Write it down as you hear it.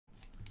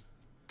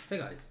Hey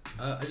guys,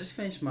 I just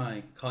finished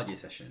my cardio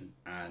session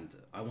and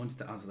I wanted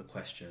to answer the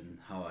question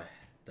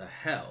the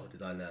hell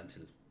did I learn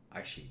to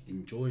actually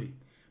enjoy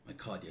my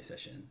cardio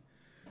session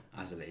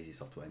as a lazy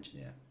software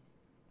engineer.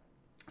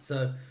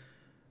 So,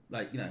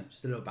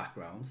 just a little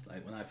background.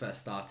 Like when I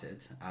first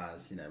started,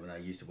 when I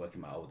used to work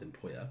in my old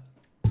employer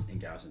in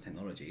Garrison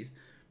Technologies,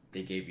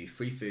 they gave you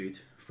free food,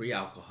 free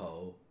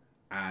alcohol,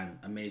 and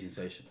amazing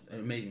socials.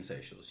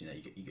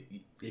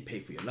 They pay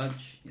for your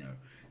lunch.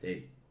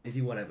 They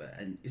do whatever,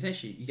 and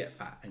essentially you get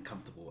fat and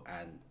comfortable,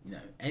 and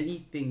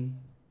anything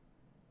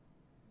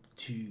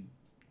you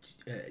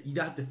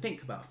don't have to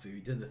think about food.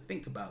 You don't have to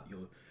think about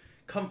your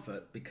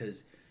comfort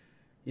because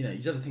you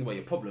just have to think about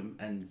your problem,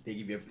 and they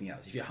give you everything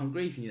else. If you're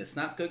hungry, if you need a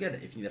snack, go get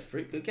it. If you need a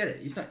fruit, go get it.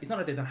 It's not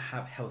like they don't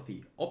have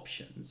healthy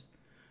options.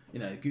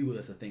 Google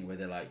does a thing where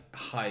they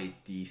hide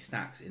the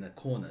snacks in a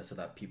corner so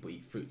that people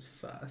eat fruits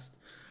first.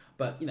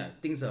 But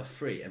things are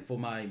free, and for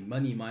my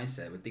money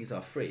mindset, when things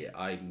are free,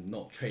 I'm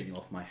not trading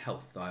off my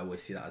health. I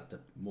always see that as the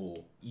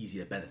more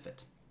easier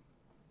benefit.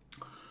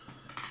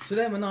 So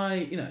then when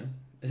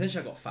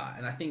essentially I got fat,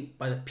 and I think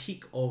by the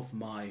peak of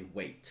my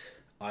weight,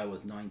 I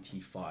was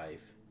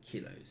 95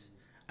 kilos.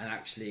 And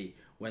actually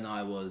when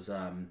I was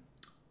my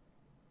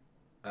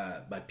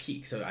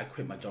peak, so I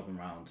quit my job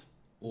around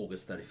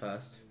August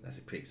 31st, that's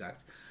pretty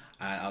exact.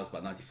 I was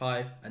about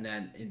 95, and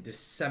then in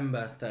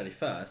December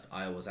 31st,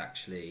 I was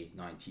actually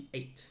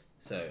 98.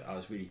 So I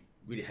was really,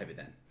 really heavy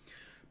then.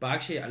 But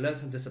actually, I learned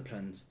some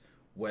disciplines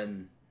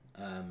when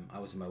I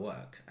was in my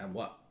work. And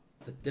what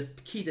the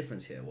key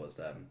difference here was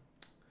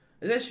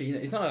essentially,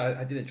 it's not like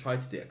I didn't try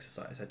to do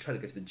exercise. I tried to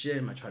go to the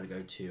gym. I tried to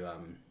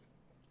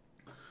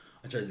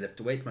lift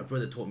the weight. My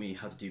brother taught me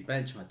how to do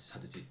bench, how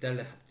to do deadlift,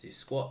 how to do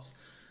squats.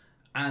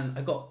 And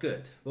I got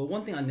good. But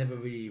one thing I never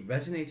really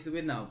resonated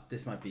with, now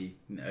this might be,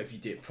 if you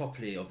do it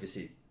properly,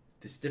 obviously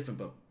this is different.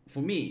 But for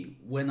me,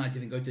 when I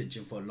didn't go to the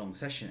gym for a long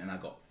session and I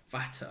got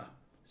fatter,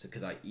 so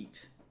because I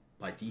eat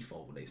by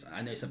default,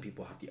 I know some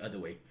people have the other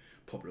way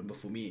problem, but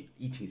for me,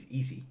 eating is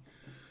easy.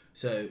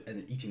 So,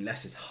 and eating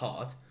less is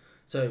hard.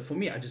 So for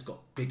me, I just got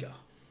bigger.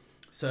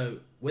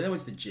 So when I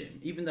went to the gym,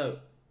 even though,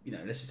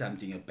 let's just say I'm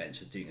doing a bench,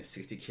 I was doing a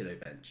 60 kilo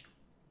bench.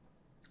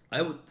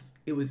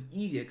 It was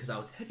easier because I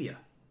was heavier.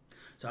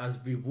 So I was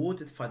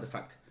rewarded by the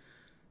fact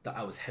that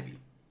I was heavy,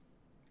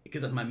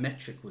 because my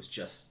metric was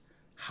just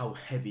how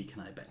heavy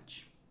can I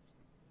bench.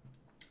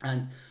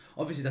 And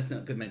obviously that's not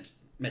a good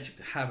metric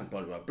to have, and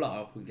blah, blah,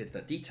 blah. We'll get to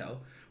that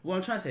detail. What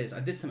I'm trying to say is I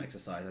did some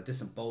exercise, I did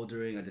some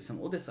bouldering, I did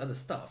all this other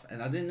stuff,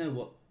 and I didn't know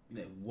what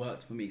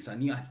worked for me, because I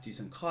knew I had to do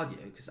some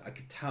cardio, because I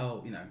could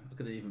tell, I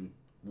couldn't even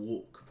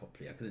walk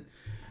properly. I couldn't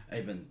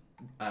even,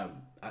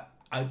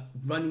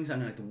 running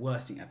sounded like the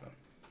worst thing ever.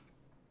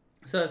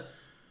 So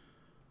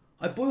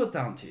I boiled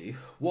down to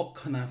what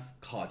kind of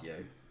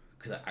cardio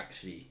could I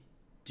actually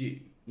do.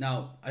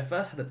 Now, I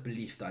first had a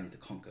belief that I need to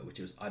conquer, which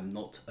was I'm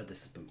not a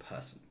disciplined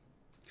person.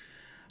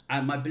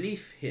 And my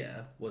belief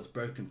here was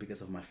broken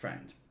because of my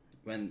friend.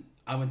 When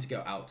I went to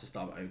go out to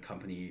start my own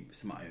company,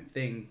 my own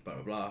thing, blah,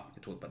 blah, blah. We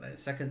can talk about that in a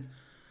second.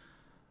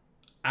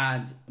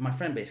 And my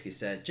friend basically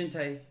said,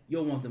 Jinte,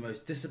 you're one of the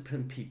most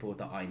disciplined people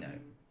that I know.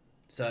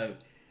 So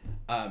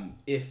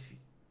if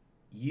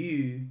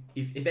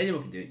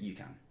anyone can do it, you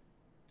can.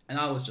 And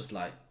I was just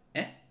like,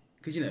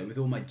 because with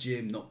all my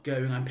gym not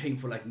going, I'm paying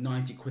for like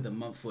 90 quid a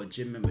month for a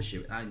gym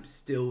membership, and I'm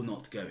still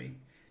not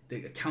going.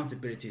 The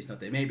accountability is not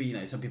there. Maybe,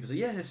 some people say,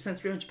 yeah, spend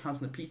 £300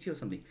 on a PT or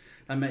something.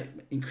 That might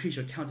increase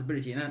your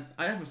accountability. And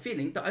I have a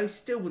feeling that I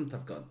still wouldn't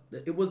have gone.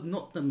 It was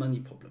not the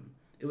money problem.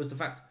 It was the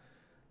fact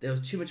there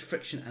was too much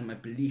friction and my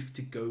belief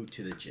to go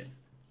to the gym.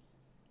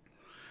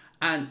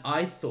 And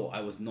I thought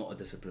I was not a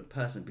disciplined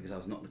person because I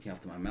was not looking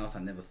after my health. I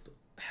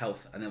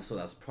never thought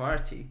that was a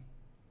priority.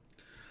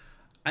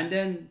 And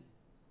then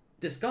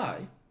this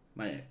guy,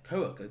 my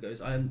coworker,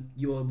 goes,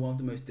 you are one of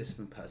the most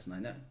disciplined person I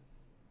know.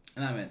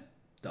 And I went,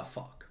 the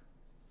fuck?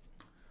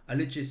 I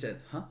literally said,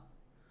 huh?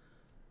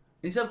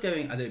 Instead of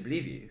going, I don't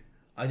believe you,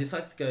 I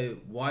decided to go,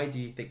 why do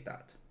you think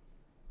that?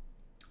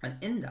 And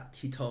in that,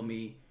 he told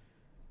me,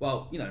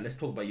 well, let's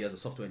talk about you as a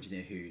software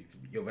engineer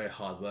you're very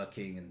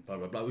hardworking and blah,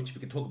 blah, blah, which we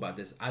can talk about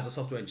this. As a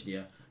software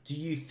engineer, do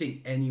you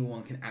think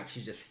anyone can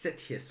actually just sit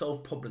here,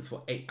 solve problems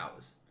for 8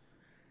 hours?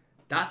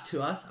 That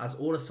to us, as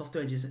all the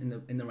software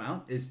engineers in the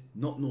round, is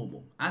not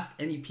normal. Ask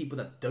any people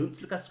that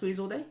don't look at screens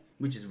all day,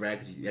 which is rare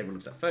because everyone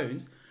looks at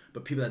phones,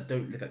 but people that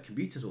don't look at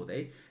computers all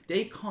day,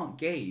 they can't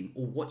game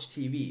or watch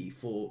TV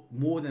for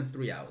more than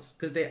 3 hours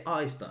because their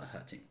eyes start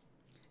hurting.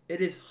 It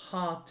is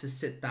hard to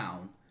sit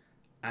down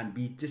and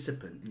be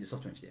disciplined in your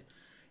software engineer.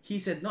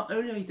 He said, not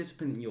only are you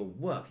disciplined in your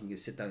work and you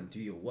can sit down and do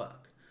your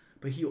work,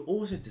 but you're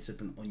also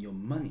disciplined on your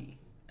money.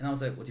 And I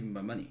was like, what do you mean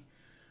by money?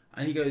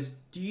 And he goes,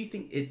 do you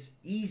think it's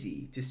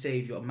easy to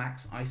save your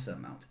max ISA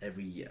amount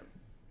every year?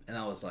 And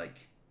I was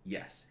like,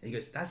 yes. And he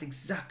goes, that's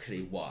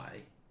exactly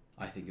why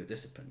I think you're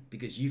disciplined,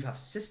 because you have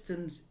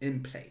systems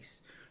in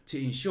place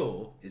to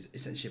ensure, is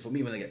essentially for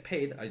me, when I get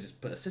paid, I just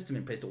put a system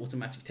in place to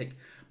automatically take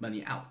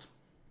money out.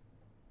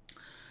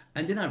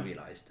 And then I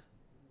realized,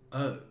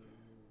 oh,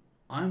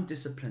 I'm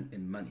disciplined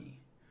in money,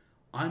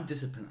 I'm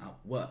disciplined at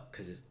work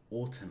because it's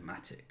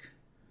automatic.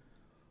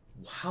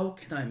 How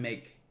can I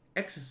make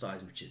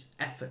exercise, which is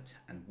effort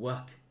and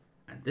work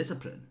and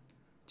discipline,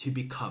 to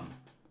become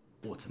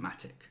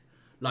automatic?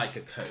 Like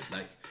a code.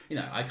 Like,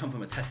 I come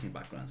from a testing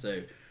background,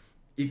 so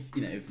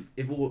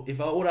if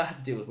all I had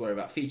to do was worry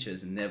about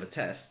features and never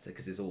test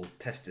because it's all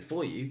tested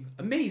for you,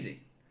 amazing.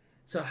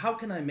 So how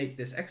can I make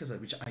this exercise,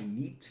 which I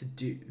need to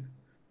do,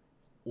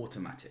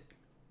 automatic?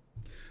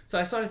 So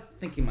I started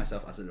thinking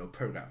myself as a little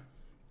program.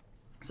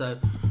 So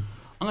I'm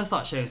going to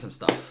start sharing some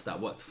stuff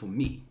that worked for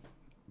me.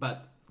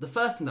 But the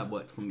first thing that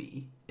worked for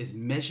me is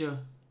measure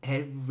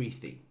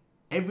everything.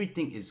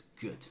 Everything is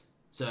good.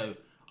 So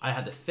I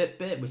had the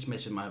Fitbit, which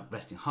measured my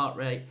resting heart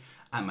rate,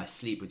 and my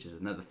sleep, which is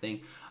another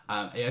thing.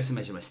 I also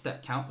measure my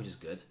step count, which is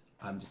good.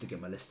 Just to get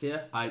my list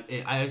here.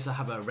 I also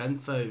have a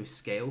Renpho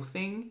scale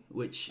thing,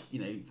 which,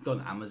 you go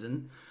on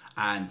Amazon,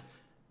 and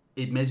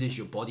it measures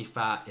your body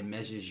fat, it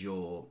measures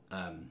your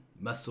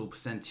muscle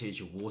percentage,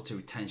 your water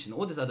retention,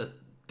 all this other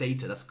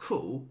data. That's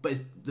cool, but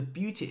the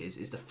beauty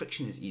is the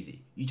friction is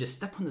easy. You just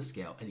step on the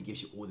scale and it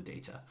gives you all the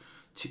data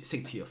to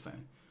sync to your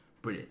phone.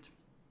 Brilliant.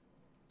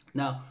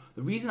 Now,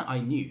 the reason I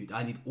knew that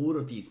I need all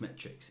of these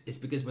metrics is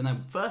because when I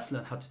first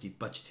learned how to do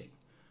budgeting,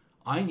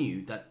 I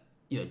knew that,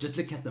 just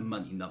looking at the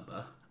money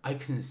number, I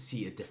couldn't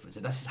see a difference.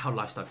 And that's how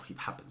lifestyle creep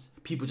happens.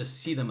 People just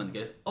see the money and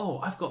go, oh,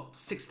 I've got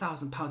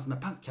 £6,000 in my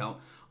bank account.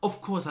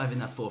 Of course I have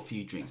enough for a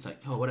few drinks, like,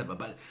 oh, whatever.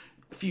 But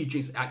a few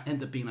drinks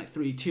end up being like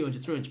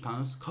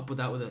 £300 coupled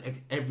that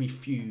with every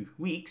few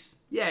weeks.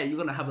 Yeah, you're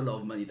going to have a lot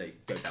of money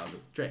that go down the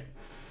drain.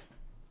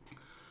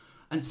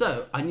 And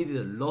so I needed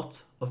a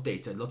lot of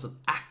data, lots of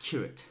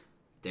accurate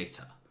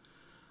data.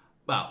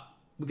 Well,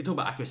 we can talk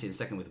about accuracy in a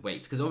second with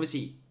weights, because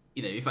obviously,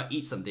 if I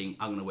eat something,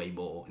 I'm going to weigh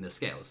more in the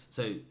scales.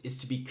 So it's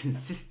to be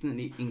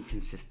consistently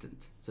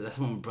inconsistent. So that's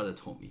what my brother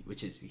taught me,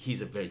 which is,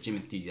 he's a very gym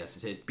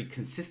enthusiast. So it's be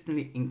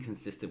consistently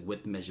inconsistent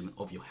with the measurement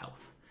of your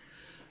health.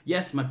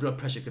 Yes, my blood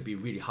pressure could be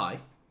really high,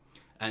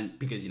 and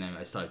because,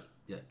 I started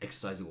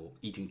exercising or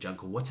eating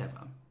junk or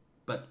whatever.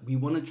 But we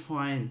want to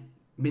try and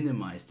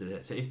minimize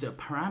so if the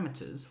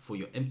parameters for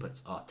your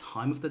inputs are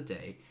time of the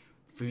day,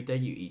 food that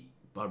you eat,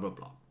 blah, blah,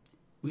 blah.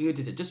 We're going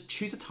to do just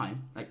choose a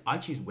time. Like, I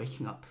choose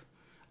waking up.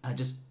 And I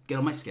just get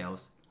on my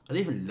scales. I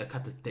don't even look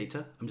at the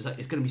data. I'm just like,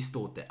 it's going to be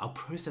stored there. I'll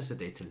process the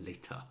data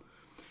later.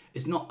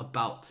 It's not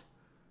about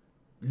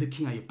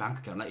looking at your bank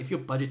account. Like, if you're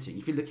budgeting,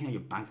 if you're looking at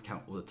your bank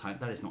account all the time,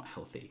 that is not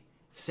healthy.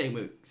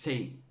 Same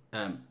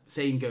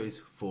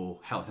goes for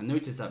health. And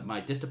notice that my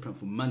discipline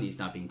for money is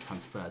now being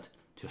transferred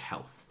to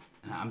health.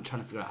 And I'm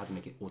trying to figure out how to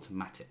make it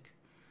automatic.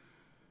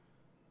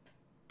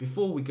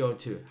 Before we go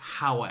into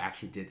how I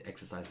actually did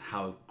exercise and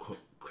how I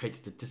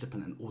created the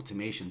discipline and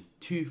automation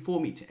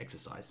for me to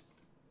exercise,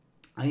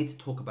 I need to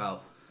talk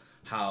about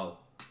how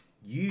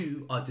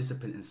you are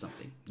disciplined in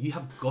something. You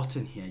have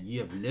gotten here, you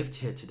have lived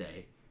here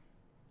today.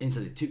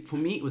 For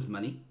me, it was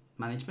money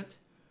management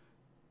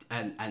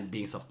and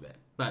being software.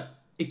 But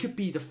it could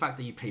be the fact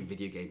that you play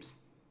video games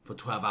for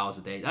 12 hours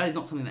a day. That is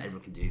not something that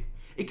everyone can do.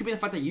 It could be the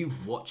fact that you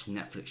watch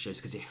Netflix shows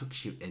because it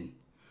hooks you in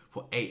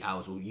for 8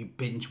 hours, or you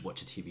binge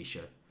watch a TV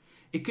show.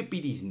 It could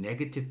be these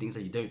negative things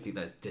that you don't think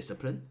that is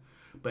discipline.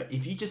 But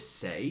if you just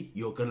say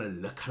you're going to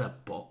look at a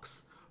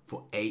box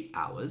for 8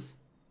 hours,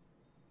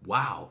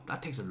 wow,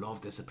 that takes a lot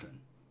of discipline.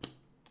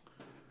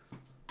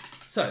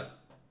 So,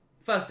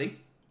 first thing,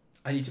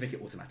 I need to make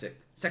it automatic.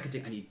 Second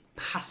thing, I need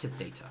passive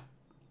data.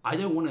 I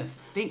don't want to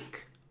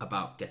think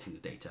about getting the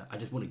data. I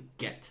just want to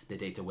get the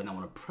data when I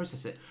want to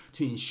process it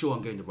to ensure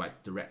I'm going the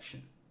right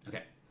direction.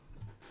 Okay.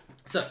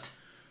 So,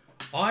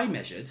 I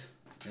measured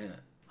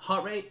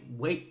heart rate,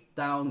 weight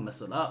down,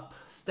 muscle up,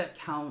 step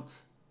count.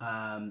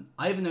 I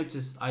even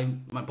noticed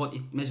my body,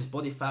 it measures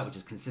body fat, which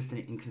is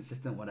consistent,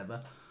 inconsistent,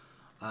 whatever.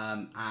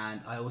 And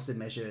I also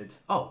measured,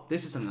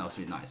 this is something else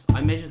really nice.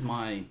 I measured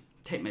my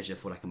tape measure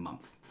for like a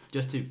month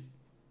just to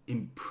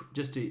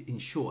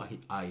ensure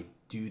I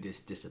do this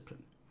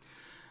discipline.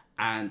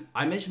 And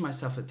I measured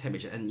myself with tape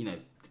measure,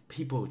 and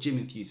people, gym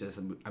enthusiasts,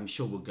 I'm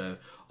sure will go,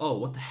 oh,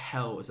 what the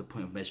hell is the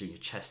point of measuring your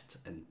chest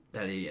and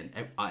belly and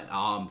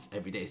arms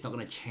every day? It's not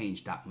going to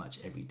change that much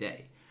every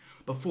day.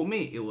 But for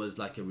me, it was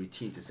like a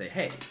routine to say,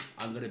 hey,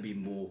 I'm going to be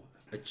more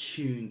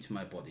attuned to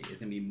my body. It's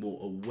going to be more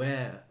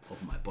aware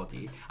of my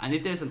body. And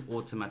if there's an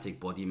automatic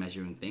body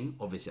measuring thing,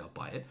 obviously I'll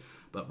buy it.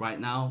 But right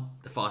now,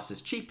 the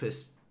fastest,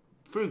 cheapest,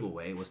 frugal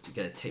way was to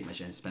get a tape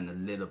measure and spend a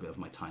little bit of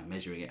my time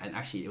measuring it. And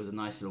actually, it was a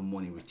nice little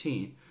morning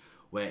routine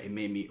where it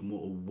made me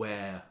more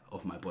aware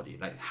of my body.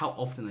 Like, how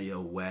often are you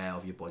aware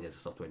of your body as a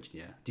software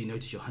engineer? Do you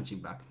notice you're hunching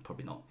back?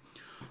 Probably not.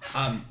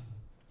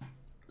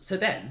 So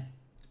then,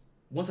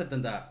 once I've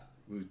done that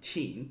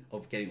routine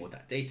of getting all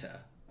that data,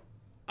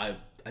 I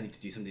need to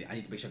do something. I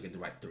need to make sure I get in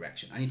the right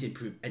direction. I need to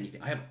improve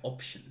anything. I have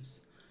options.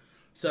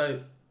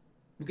 So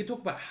we can talk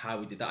about how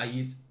we did that. I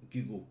used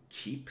Google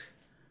Keep.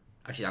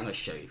 Actually, I'm going to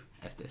show you.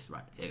 F this.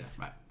 Right, here you go.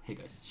 Right, here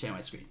goes. Share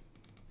my screen.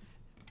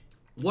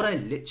 What I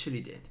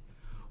literally did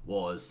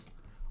was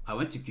I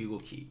went to Google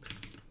Keep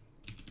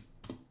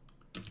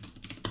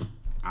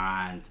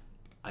and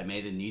I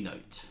made a new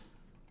note.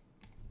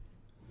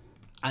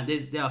 And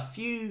there are a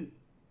few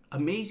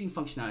amazing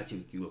functionality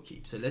with Google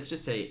Keep. So let's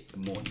just say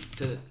morning.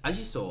 So as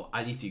you saw,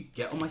 I need to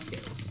get on my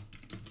scales,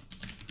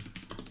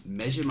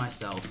 measure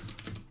myself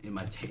in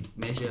my tape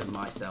measure.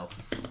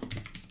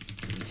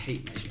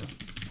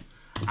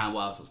 And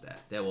what else was there?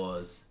 There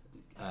was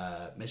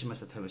measure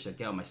myself, temperature,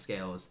 get on my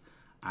scales,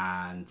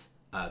 and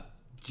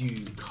do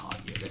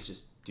cardio. Let's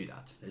just do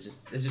that. Let's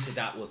just say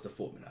that was the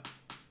formula.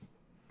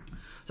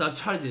 So I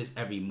try to do this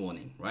every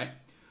morning, right?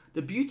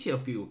 The beauty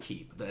of Google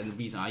Keep, and the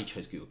reason I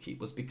chose Google Keep,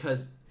 was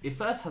because it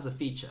first has a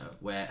feature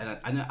where, and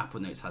I know Apple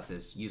Notes has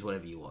this, use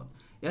whatever you want.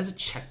 It has a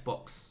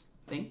checkbox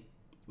thing,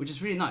 which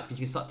is really nice because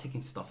you can start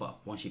taking stuff off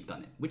once you've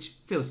done it, which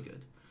feels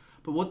good.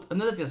 But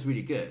another thing that's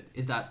really good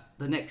is that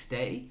the next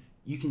day,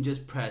 you can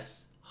just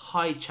press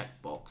high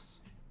checkbox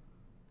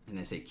and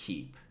then say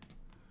keep,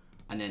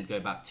 and then go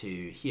back to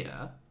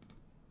here,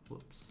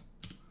 whoops,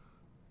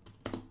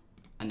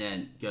 and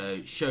then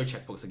go show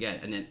checkbox again,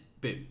 and then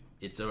boom,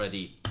 it's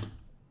already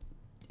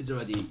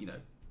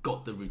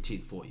got the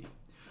routine for you.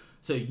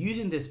 So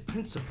using this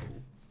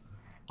principle,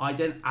 I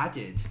then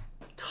added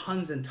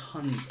tons and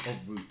tons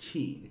of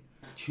routine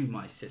to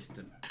my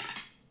system,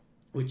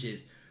 which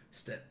is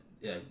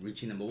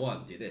routine number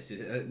 1, do this, do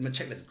this. My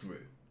checklist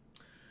grew.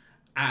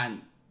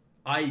 And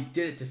I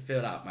did it to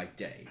fill out my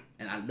day.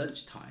 And at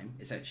lunchtime,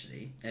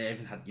 essentially, and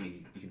everything had,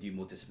 you can do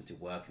more discipline to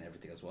work and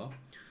everything as well.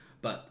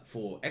 But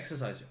for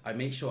exercise, I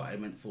made sure I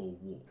went for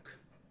a walk,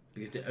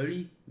 because the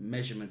only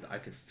measurement that I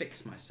could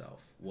fix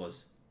myself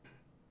was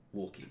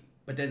walking.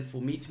 But then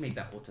for me to make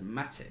that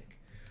automatic,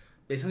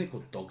 there's something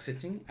called dog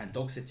sitting, and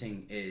dog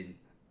sitting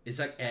it's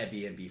like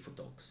Airbnb for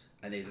dogs.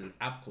 And there's an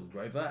app called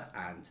Rover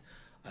and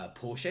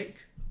Paw Shake,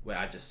 where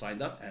I just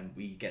signed up, and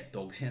we get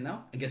dogs here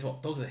now. And guess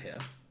what? Dogs are here.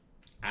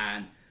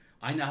 And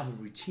I now have a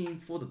routine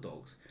for the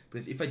dogs,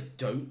 because if I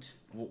don't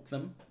walk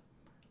them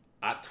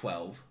at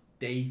 12,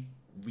 they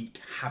wreak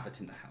havoc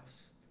in the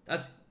house.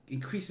 That's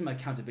increasing my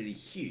accountability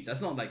huge.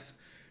 That's not like,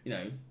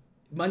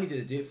 money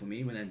didn't do it for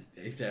me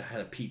if I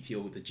had a PT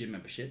or the gym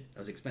membership.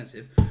 That was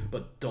expensive.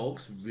 But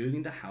dogs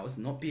ruining the house,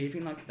 not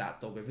behaving like that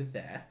dog over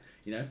there,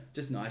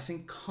 just nice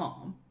and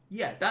calm.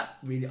 Yeah, that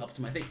really upped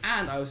my thing.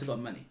 And I also got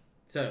money.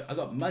 So I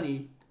got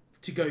money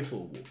to go for a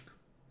walk,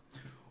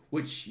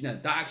 which,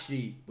 that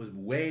actually was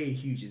way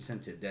huge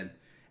incentive than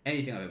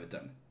anything I've ever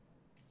done.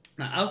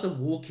 Now, as the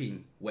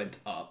walking went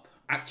up,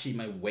 actually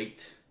my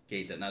weight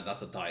gained. Now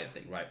that's a diet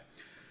thing, right?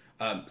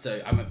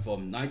 So I went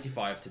from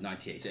 95 to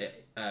 98. So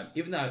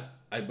even though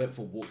I went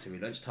for walks every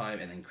lunchtime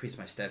and increased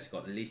my steps,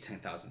 got at least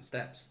 10,000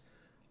 steps,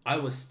 I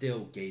was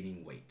still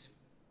gaining weight.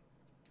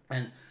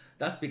 And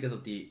that's because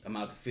of the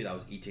amount of food I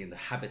was eating and the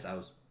habits I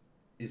was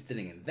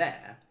instilling in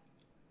there.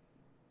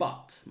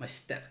 But my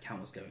step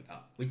count was going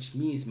up, which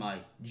means my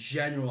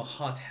general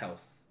heart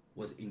health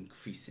was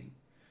increasing.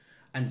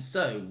 And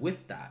so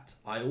with that,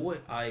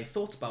 I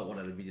thought about what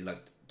I really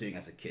liked doing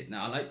as a kid.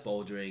 Now I like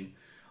bouldering.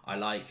 I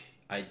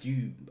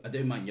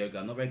don't mind yoga.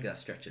 I'm not very good at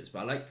stretches, but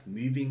I like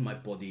moving my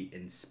body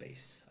in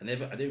space. I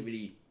don't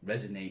really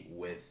resonate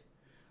with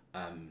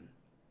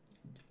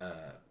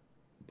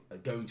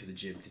going to the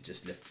gym to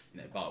just lift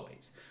bar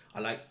weights. I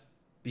like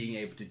being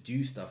able to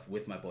do stuff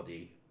with my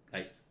body.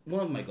 Like,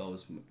 one of my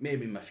goals,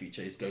 maybe in my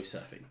future, is go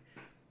surfing.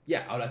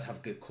 Yeah, I would like to have a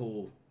good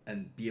core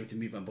and be able to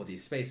move my body in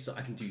space so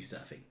I can do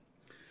surfing.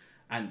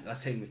 And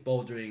that's same with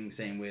bouldering,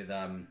 same with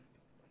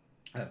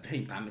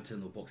playing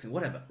badminton or boxing,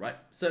 whatever, right?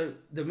 So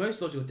the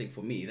most logical thing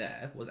for me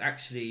there was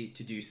actually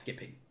to do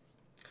skipping.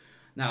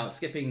 Now,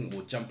 skipping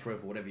or jump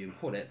rope or whatever you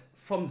call it,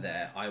 from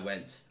there I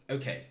went,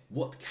 okay,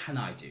 what can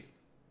I do?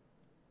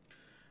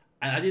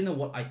 And I didn't know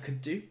what I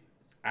could do,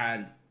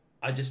 and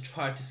I just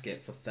tried to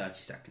skip for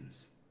 30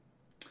 seconds.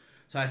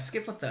 So I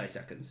skipped for 30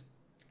 seconds,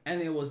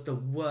 and it was the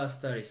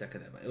worst 30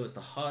 second ever. It was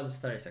the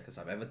hardest 30 seconds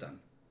I've ever done.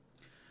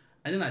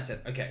 And then I said,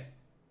 okay,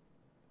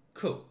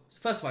 cool. So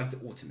first of all, I need to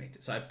automate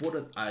it. So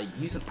I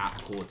used an app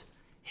called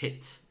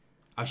HIIT.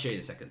 I'll show you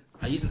in a second.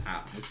 I use an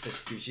app which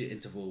says gives you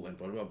interval and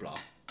blah, blah, blah.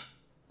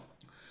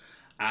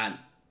 And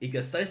it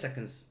goes 30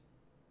 seconds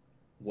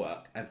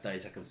work and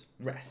 30 seconds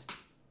rest.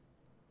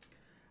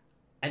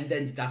 And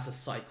then that's a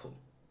cycle.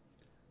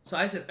 So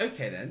I said,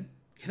 okay then,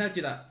 can I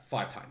do that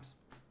 5 times?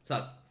 So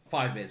that's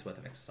 5 minutes worth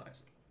of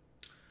exercise.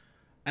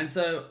 And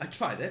so I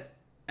tried it,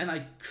 and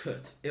I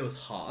could. It was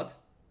hard,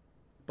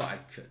 but I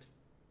could.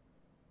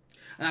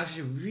 And I was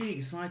actually really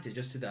excited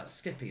just to do that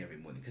skipping every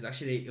morning, because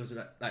actually it was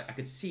like I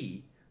could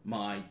see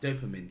my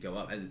dopamine go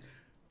up, and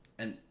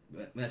when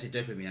I say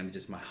dopamine, I mean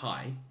just my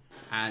high.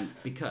 And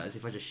because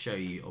if I just show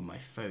you on my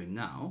phone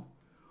now,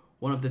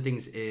 one of the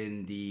things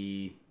in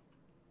the,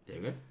 there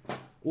we go,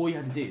 all you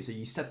have to do, so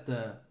you set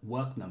the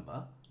work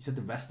number, you set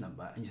the rest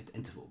number, and you set the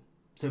interval.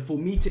 So for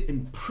me to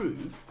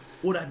improve,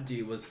 all I had to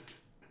do was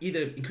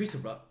either increase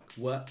the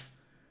work,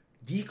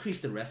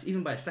 decrease the rest,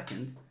 even by a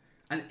second,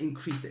 and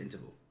increase the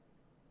interval.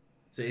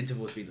 So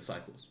intervals being the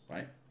cycles,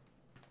 right?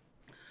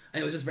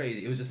 And it was just very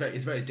easy.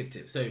 It's very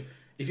addictive. So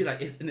if you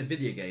like in a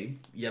video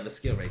game, you have a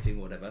skill rating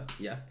or whatever.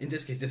 Yeah. In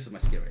this case, this was my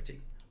skill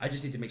rating. I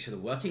just need to make sure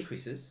the work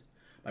increases,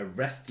 my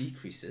rest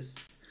decreases,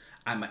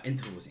 and my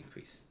intervals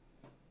increase.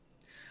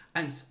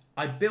 And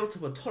I built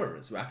up a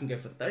tolerance where I can go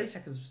for 30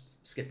 seconds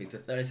skipping to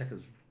 30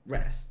 seconds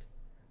rest,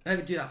 and I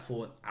can do that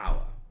for an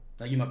hour.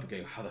 Now you might be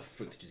going, how the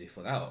frick did you do it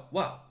for an hour?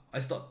 Well, I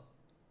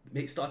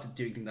started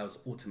doing things that was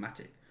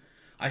automatic.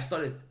 I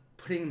started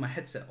putting my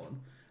headset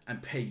on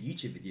and play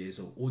YouTube videos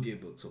or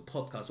audiobooks or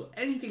podcasts or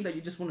anything that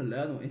you just want to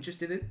learn or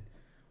interested in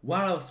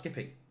while I was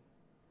skipping.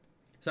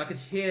 So I could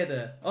hear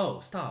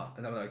the, start.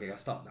 And I was like, okay, I'll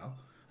start now.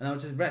 And I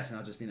would just rest and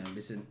I'll just,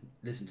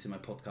 listen to my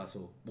podcast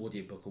or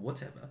audiobook or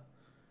whatever.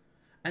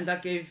 And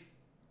that gave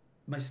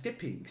my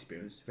skipping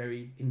experience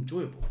very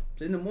enjoyable.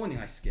 So in the morning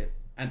I skip,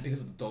 and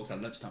because of the dogs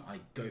at lunchtime, I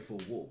go for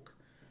a walk.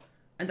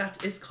 And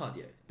that is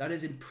cardio. That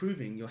is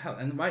improving your health.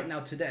 And right now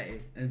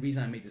today, and the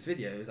reason I made this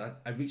video is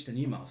I reached a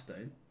new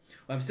milestone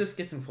where I'm still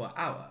skipping for an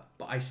hour,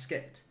 but I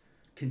skipped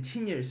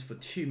continuous for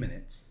 2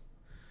 minutes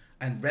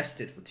and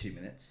rested for 2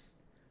 minutes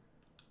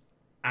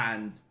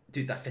and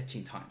did that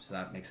 15 times. So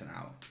that makes an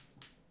hour.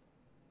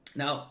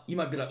 Now, you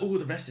might be like, oh,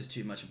 the rest is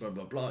too much, blah,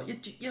 blah, blah.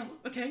 Yeah,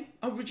 okay,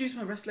 I'll reduce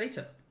my rest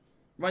later.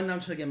 Right now, I'm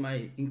trying to get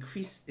my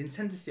increased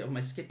intensity of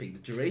my skipping, the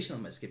duration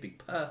of my skipping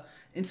per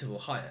interval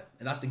higher.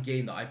 And that's the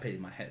game that I played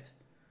in my head.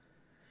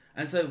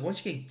 And so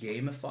once you can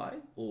gamify,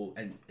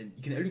 and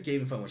you can only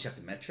gamify once you have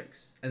the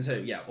metrics. And so,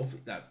 yeah,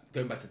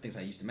 going back to the things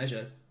I used to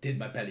measure, did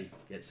my belly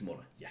get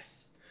smaller?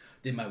 Yes.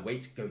 Did my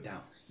weight go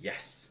down?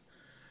 Yes.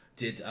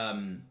 Did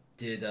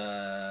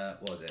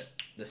what was it?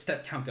 The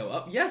step count go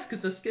up? Yes,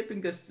 because the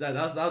skipping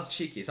that was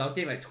cheeky. So I was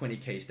getting like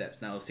 20k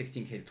steps now,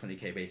 16k to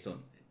 20k based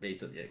on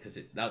because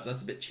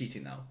that's a bit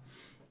cheating now.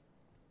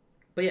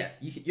 But yeah,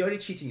 you're only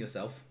cheating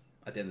yourself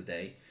at the end of the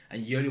day,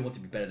 and you only want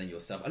to be better than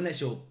yourself unless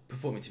you're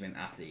performing to be an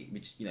athlete,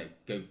 which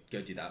go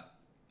do that.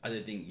 I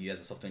don't think you as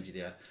a software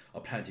engineer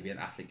are planning to be an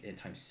athlete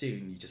anytime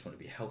soon. You just want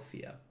to be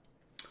healthier.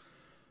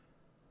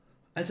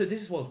 And so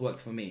this is what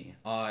worked for me.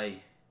 I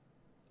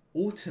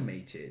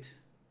automated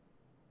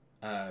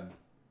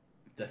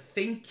the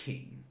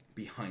thinking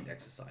behind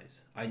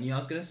exercise. I knew I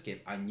was going to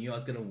skip. I knew I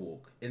was going to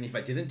walk. And if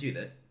I didn't do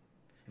that,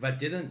 if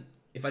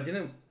I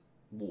didn't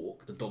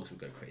walk, the dogs would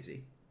go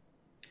crazy.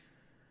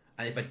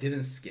 And if I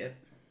didn't skip,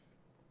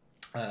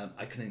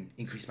 I couldn't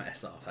increase my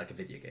SR like a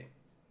video game.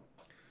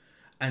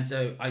 And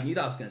so I knew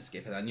that I was going to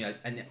skip, and I knew I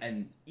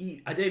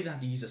don't even have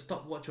to use a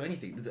stopwatch or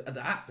anything.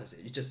 The app does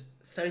it. It's just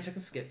 30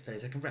 seconds skip, 30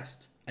 second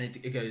rest, and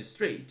it goes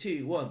 3,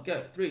 2, 1,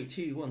 go, 3,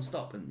 2, 1,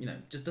 stop,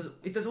 and just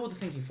does all the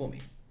thinking for me,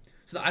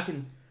 so that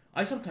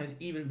I sometimes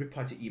even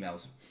reply to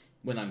emails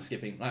when I'm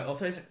skipping. Like, I've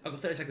got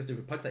 30 seconds to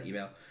reply to that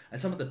email,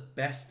 and some of the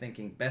best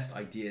thinking, best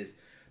ideas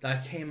that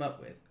I came up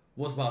with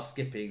was while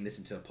skipping,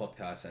 listening to a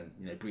podcast,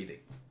 and breathing,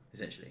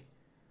 essentially.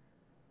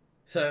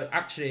 So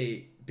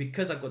actually,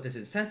 because I've got this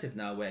incentive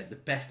now where the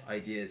best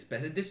ideas,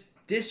 this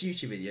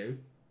YouTube video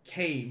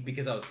came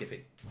because I was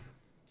skipping.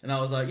 And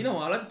I was like, I'd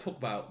like to talk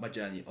about my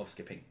journey of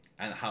skipping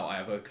and how I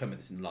have overcome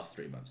this in the last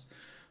 3 months.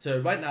 So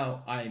right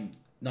now I'm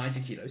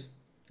 90 kilos,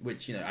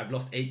 which, I've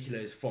lost 8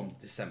 kilos from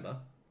December,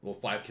 or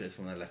 5 kilos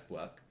from when I left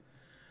work.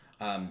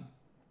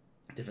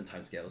 Different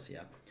time scales,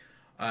 yeah.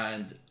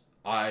 And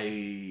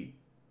I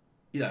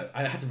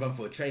had to run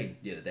for a train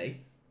the other day,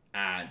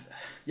 and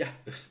yeah,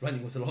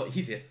 running was a lot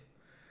easier.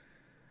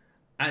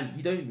 And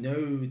you don't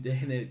know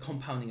the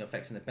compounding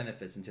effects and the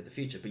benefits into the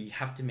future, but you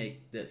have to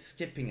make the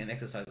skipping and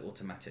exercise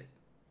automatic.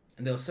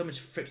 And there was so much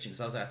friction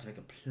because I had to make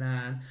a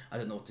plan. I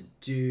don't know what to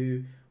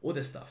do, all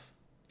this stuff.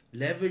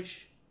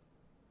 Leverage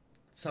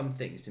some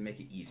things to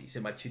make it easy.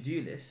 So my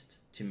to-do list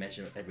to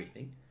measure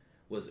everything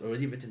was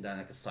already written down.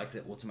 I could cycle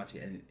it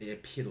automatically, and it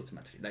appeared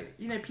automatically.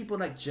 Like, people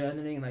like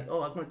journaling, like,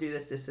 I'm going to do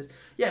this.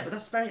 Yeah, but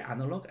that's very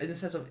analog in the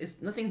sense of,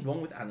 it's nothing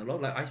wrong with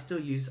analog. Like, I still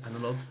use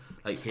analog,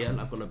 like here,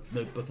 I've got a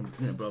notebook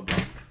and blah, blah.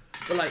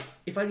 But like,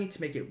 if I need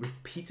to make it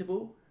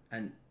repeatable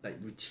and like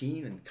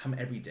routine and come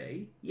every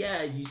day,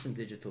 yeah, use some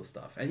digital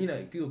stuff. And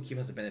Google Keep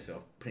has the benefit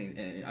of putting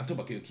in, I'm talking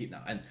about Google Keep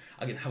now, and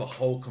I can have a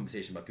whole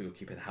conversation about Google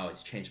Keep and how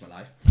it's changed my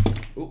life.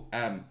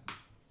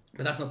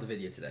 But that's not the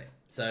video today.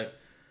 So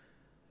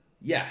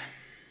yeah,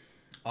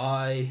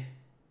 I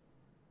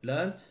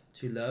learned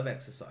to love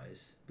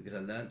exercise because I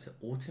learned to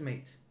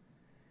automate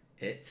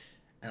it,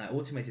 and I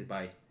automated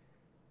by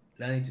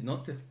learning to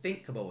not to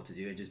think about what to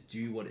do and just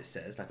do what it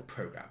says, like a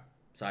program.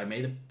 So I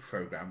made a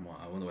program,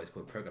 I wonder why it's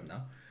called a program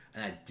now,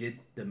 and I did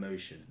the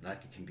motion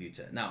like a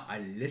computer. Now, I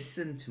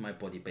listen to my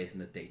body based on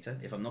the data.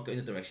 If I'm not going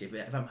the direction,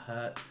 if I'm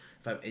hurt,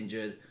 if I'm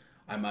injured,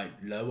 I might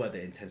lower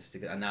the intensity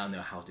because I now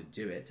know how to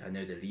do it. I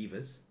know the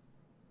levers.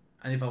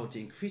 And if I want to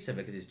increase it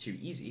because it's too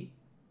easy,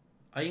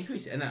 I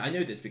increase it. And I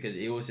know this because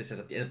it always says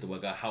at the end of the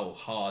workout, how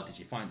hard did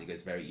you find it? It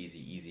goes very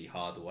easy,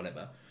 hard, or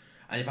whatever.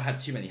 And if I had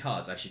too many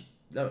hards, I should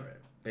lower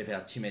it. But if I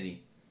had too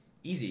many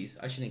easies,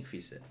 I should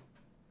increase it.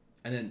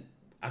 And then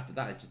after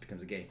that, it just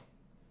becomes a game.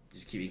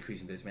 Just keep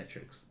increasing those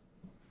metrics.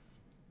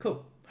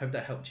 Cool. Hope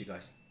that helped you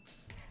guys.